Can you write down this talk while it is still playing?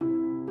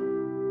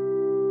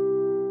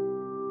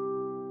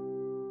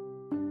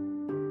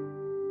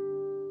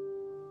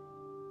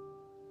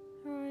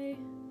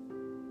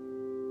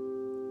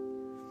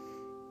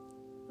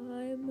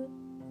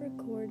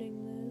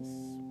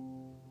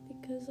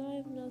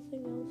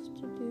nothing else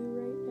to do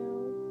right now.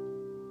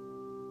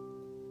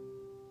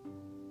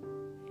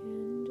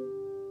 And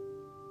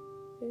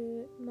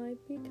it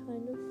might be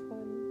kind of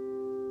fun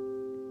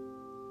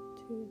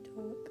to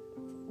talk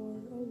for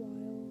a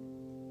while.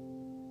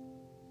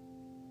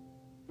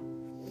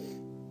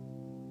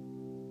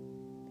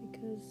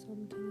 Because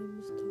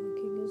sometimes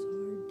talking is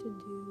hard to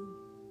do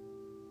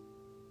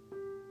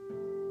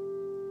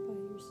by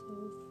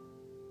yourself.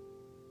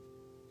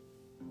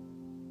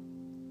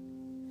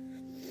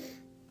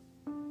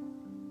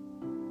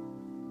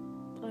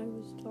 I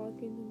was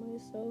talking to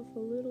myself a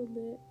little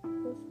bit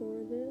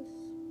before this,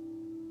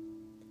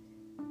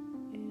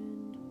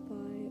 and by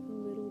a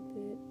little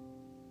bit,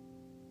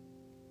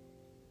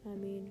 I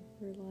mean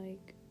for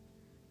like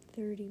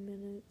 30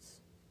 minutes.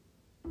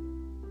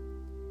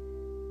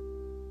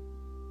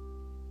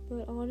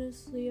 But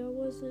honestly, I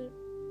wasn't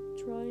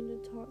trying to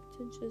talk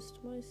to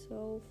just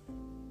myself.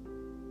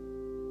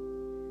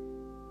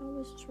 I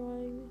was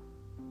trying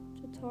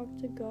to talk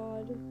to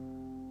God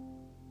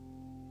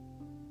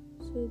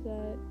so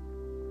that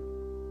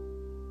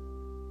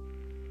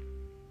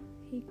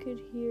He could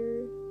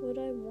hear what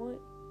I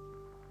want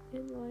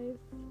in life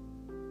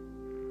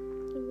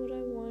and what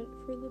I want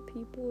for the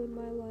people in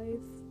my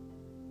life.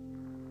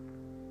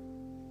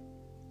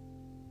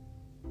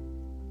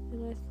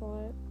 And I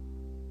thought,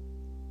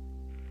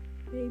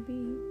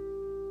 maybe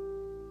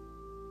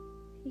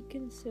He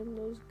can send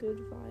those good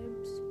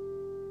vibes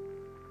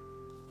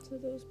to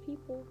those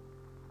people.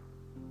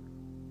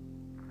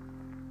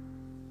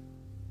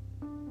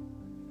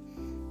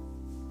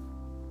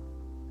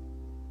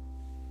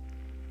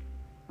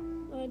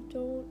 I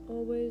don't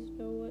always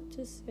know what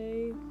to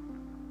say.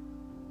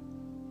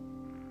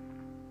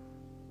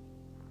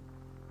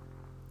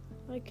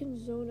 I can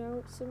zone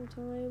out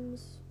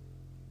sometimes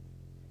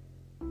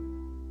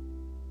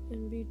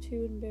and be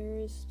too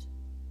embarrassed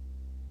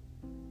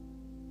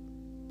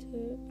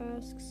to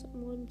ask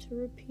someone to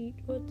repeat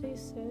what they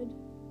said,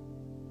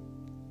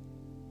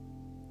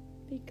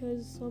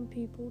 because some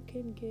people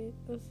can get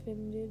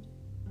offended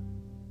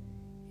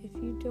if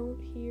you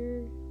don't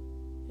hear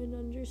and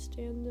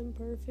understand them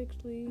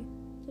perfectly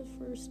the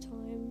first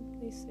time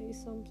they say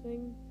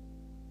something.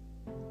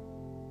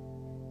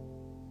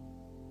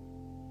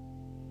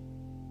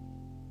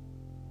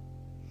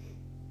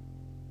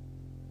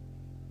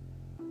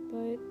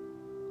 But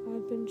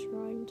I've been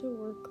trying to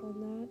work on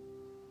that,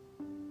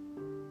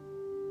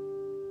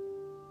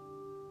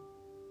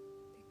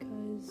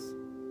 because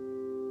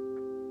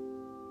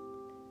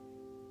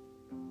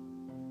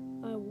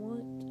I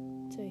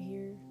want to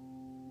hear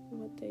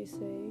what they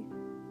say,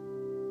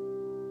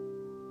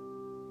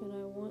 and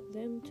I want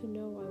them to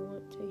know I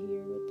want to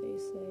hear what they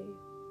say,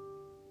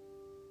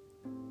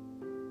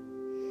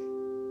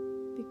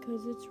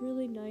 because it's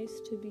really nice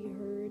to be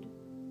heard.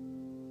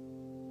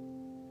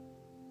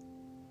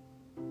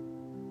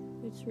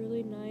 It's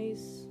really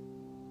nice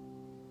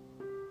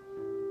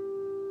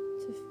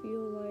to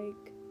feel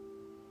like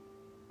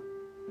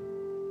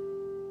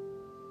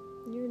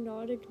you're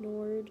not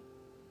ignored.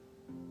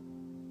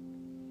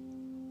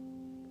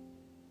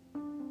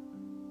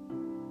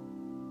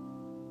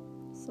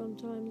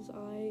 Sometimes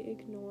I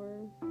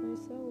ignore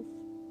myself,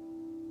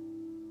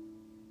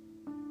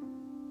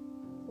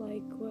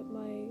 like what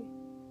my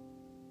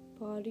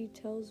body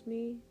tells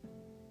me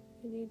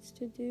it needs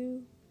to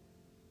do.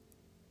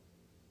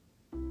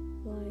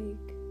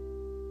 Like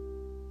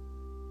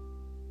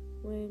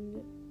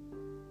when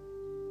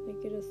I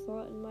get a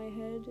thought in my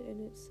head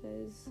and it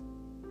says,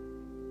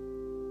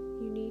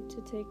 you need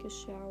to take a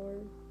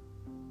shower,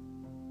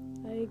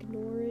 I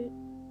ignore it.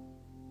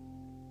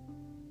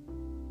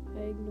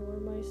 I ignore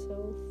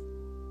myself.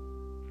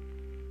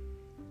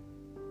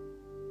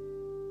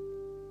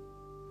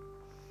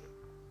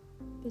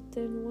 But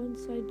then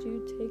once I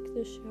do take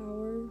the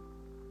shower,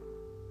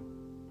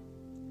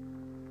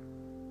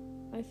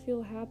 I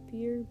feel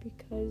happier,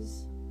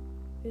 because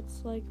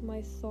it's like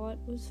my thought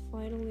was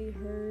finally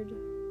heard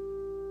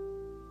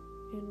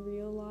and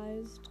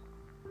realized.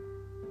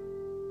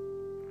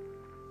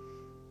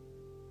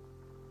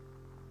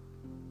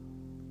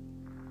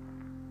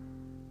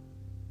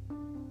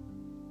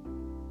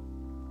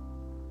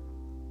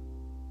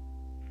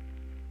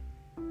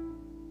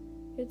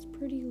 It's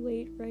pretty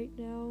late right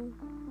now.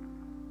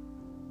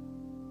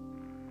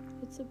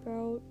 It's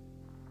about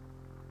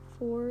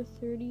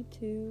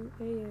 4:32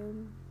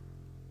 a.m.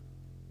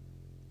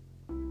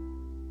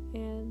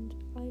 and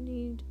I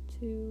need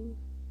to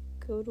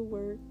go to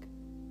work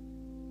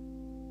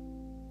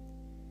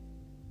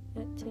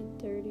at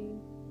 10:30.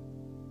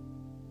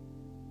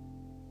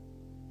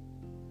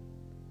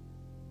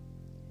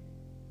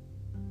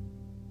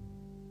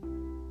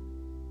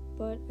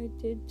 But I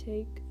did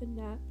take a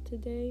nap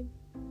today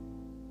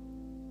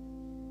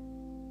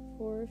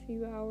for a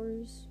few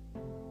hours,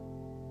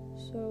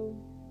 so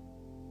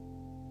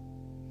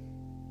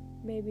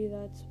maybe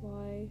that's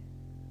why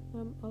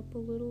I'm up a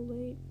little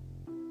late.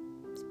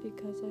 It's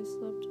because I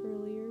slept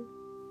earlier.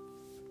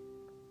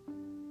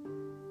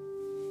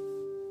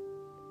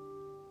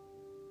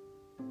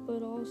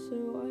 But also,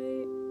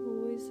 I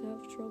always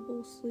have trouble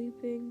trouble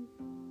sleeping.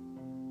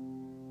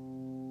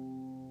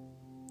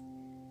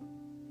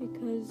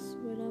 Because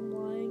when I'm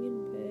lying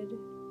in bed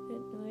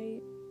at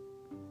night,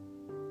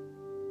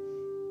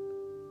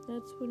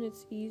 that's when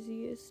it's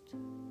easiest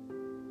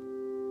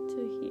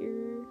to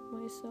hear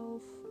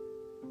myself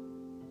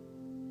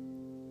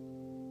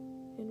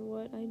and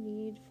what I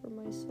need for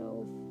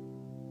myself.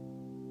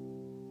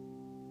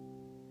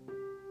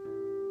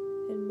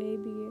 And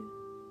maybe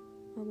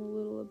I'm a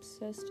little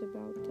obsessed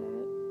about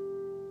that.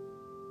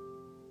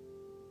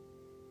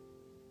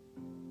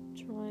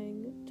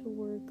 Trying to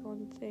work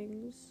on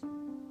things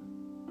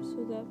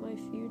so that my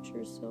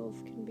future self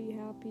can be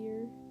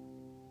happier.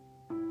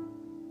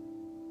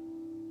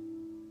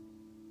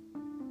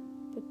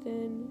 But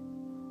then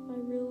I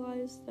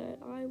realized that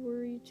I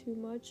worry too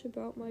much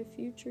about my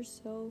future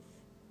self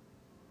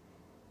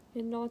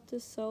and not the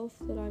self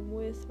that I'm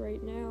with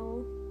right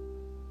now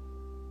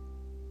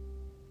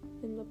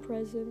in the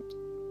present.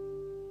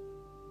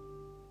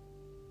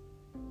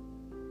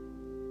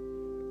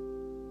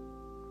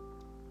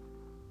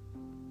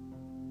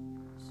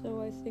 So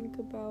I think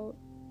about,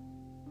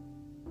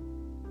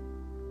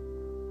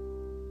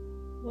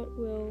 what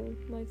will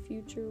my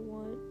future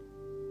want?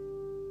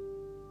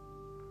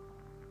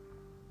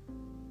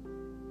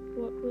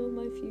 What will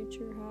my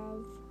future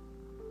have?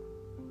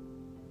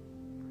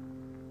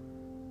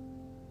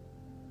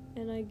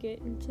 And I get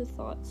into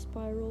thought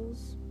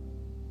spirals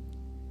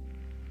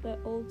that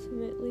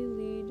ultimately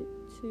lead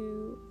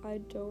to I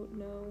don't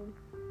know,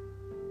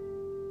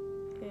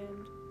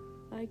 and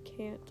I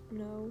can't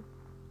know.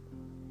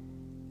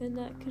 And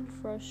that can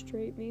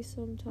frustrate me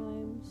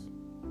sometimes,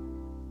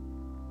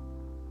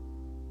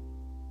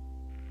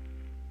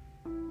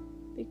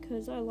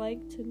 because I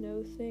like to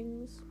know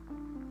things.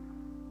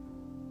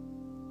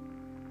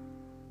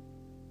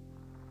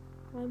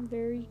 I'm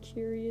very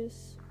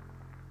curious.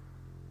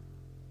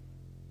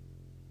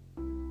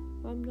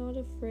 I'm not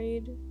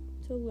afraid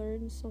to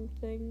learn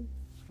something,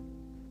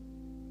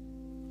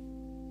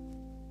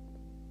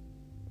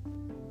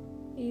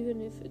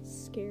 even if it's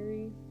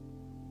scary.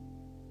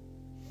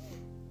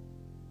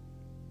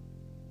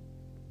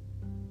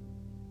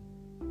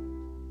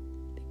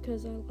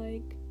 Because I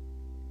like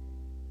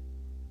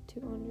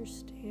to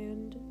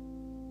understand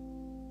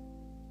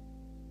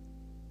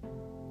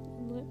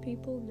and let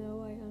people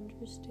know I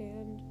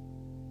understand.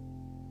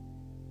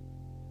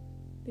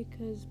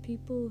 Because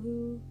people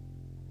who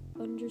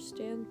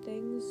understand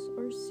things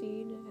are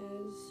seen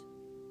as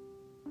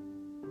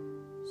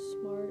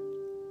smart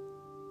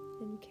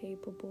and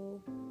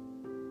capable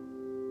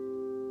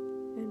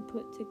and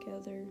put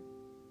together.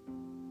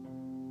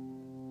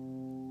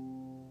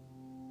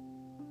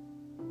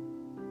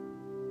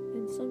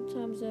 And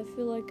sometimes I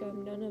feel like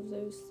I'm none of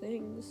those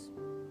things.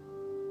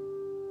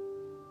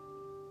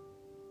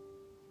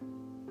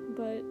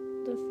 But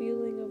the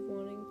feeling of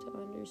wanting to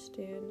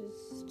understand is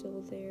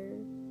still there.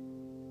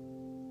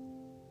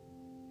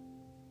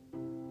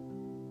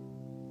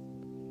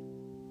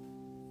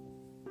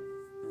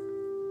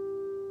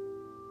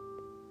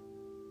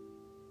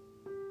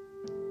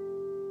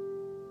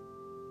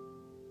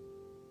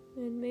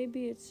 And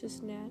maybe it's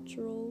just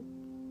natural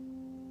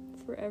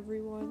for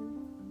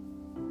everyone.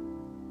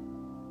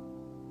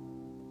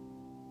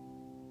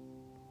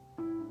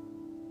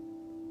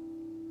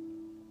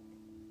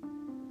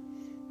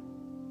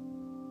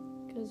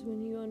 Because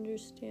when you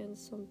understand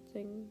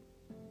something,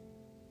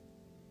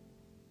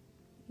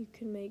 you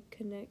can make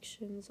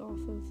connections off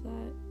of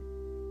that.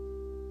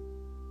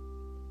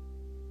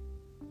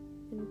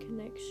 And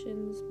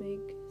connections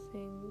make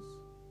things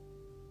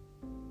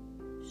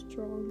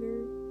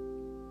stronger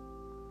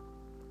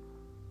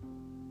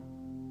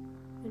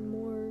and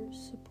more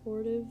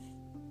supportive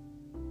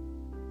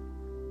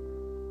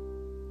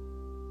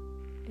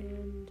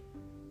and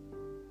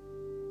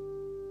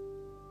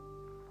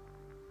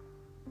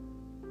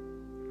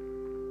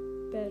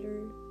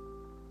better.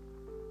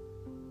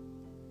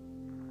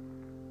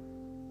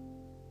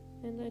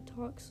 And I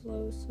talk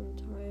slow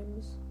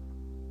sometimes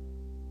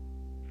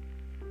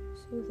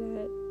so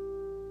that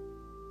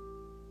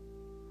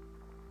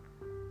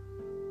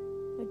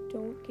I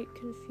don't get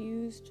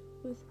confused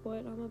with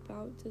what I'm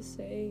about to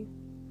say,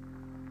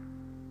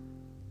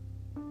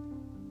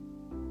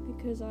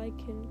 because I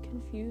can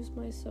confuse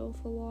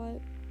myself a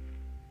lot.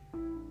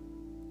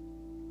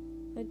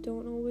 I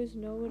don't always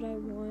know what I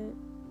want.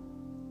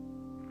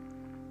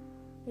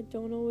 I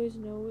don't always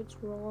know what's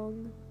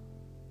wrong.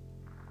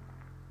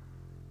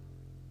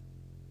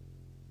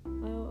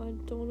 I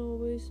don't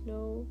always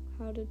know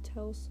how to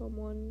tell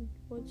someone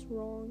what's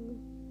wrong.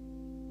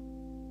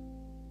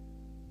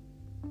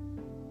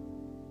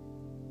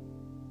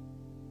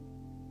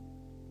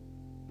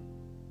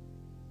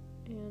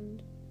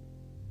 And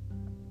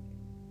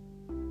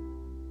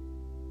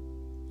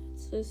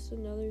that's just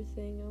another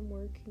thing I'm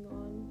working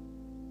on.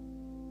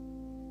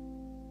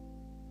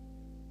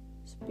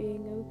 Just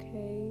being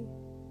okay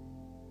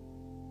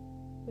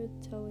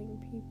with telling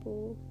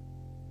people,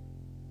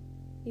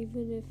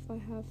 even if I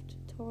have to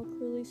talk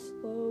really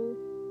slow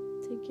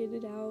to get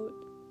it out.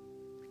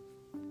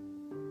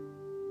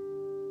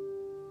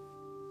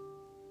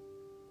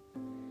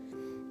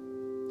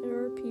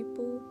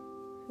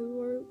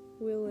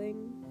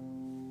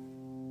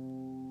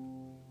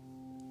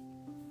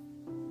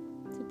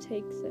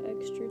 take the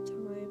extra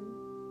time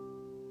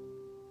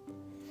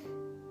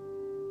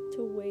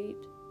to wait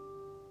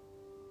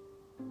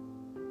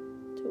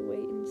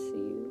and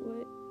see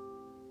what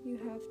you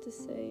have to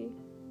say.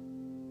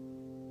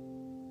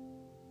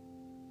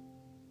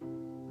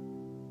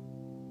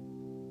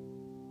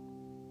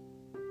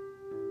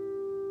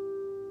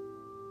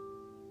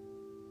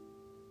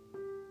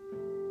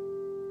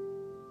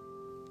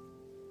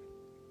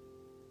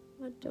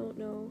 I don't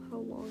know how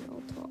long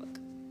I'll talk,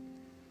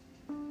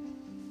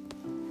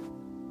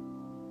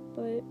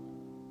 but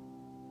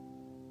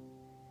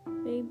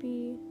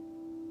maybe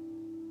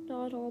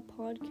not all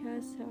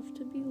podcasts have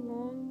to be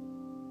long.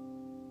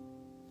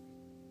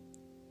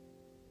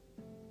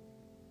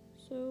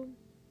 So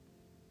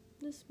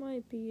this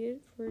might be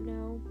it for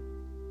now.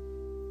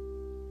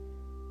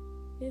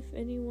 If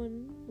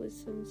anyone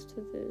listens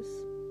to this,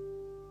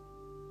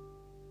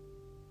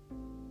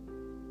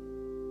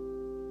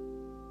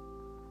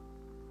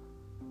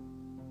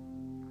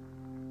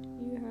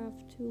 you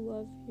have to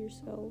love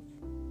yourself.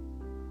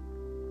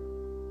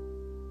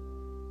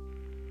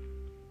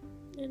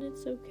 And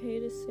it's okay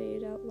to say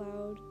it out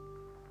loud.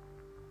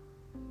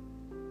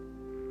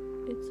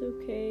 It's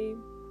okay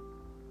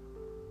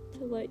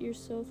to let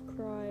yourself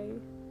cry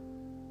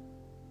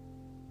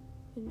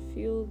and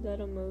feel that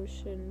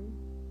emotion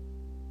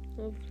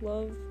of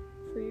love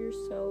for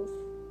yourself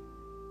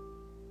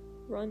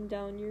run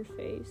down your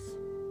face.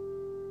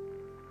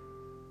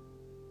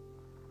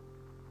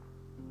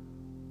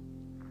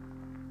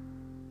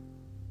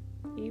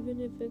 Even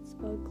if it's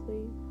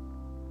ugly.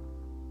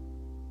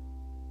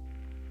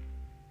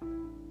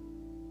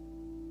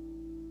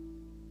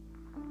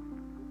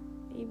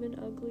 Even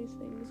ugly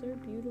things are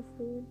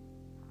beautiful.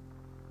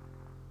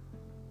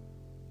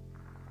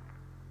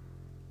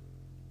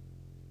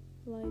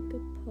 Like a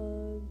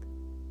pug.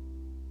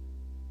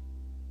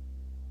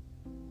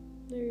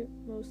 They're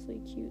mostly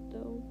cute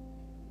though.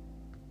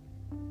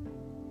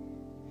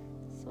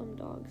 Some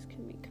dogs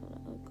can be kind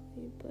of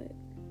ugly, but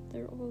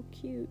they're all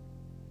cute.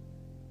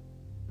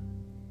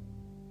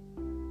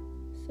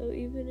 So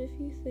even if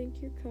you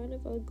think you're kind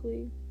of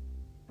ugly,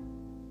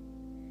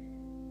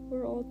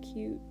 we're all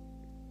cute,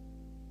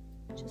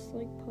 just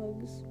like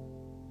pugs.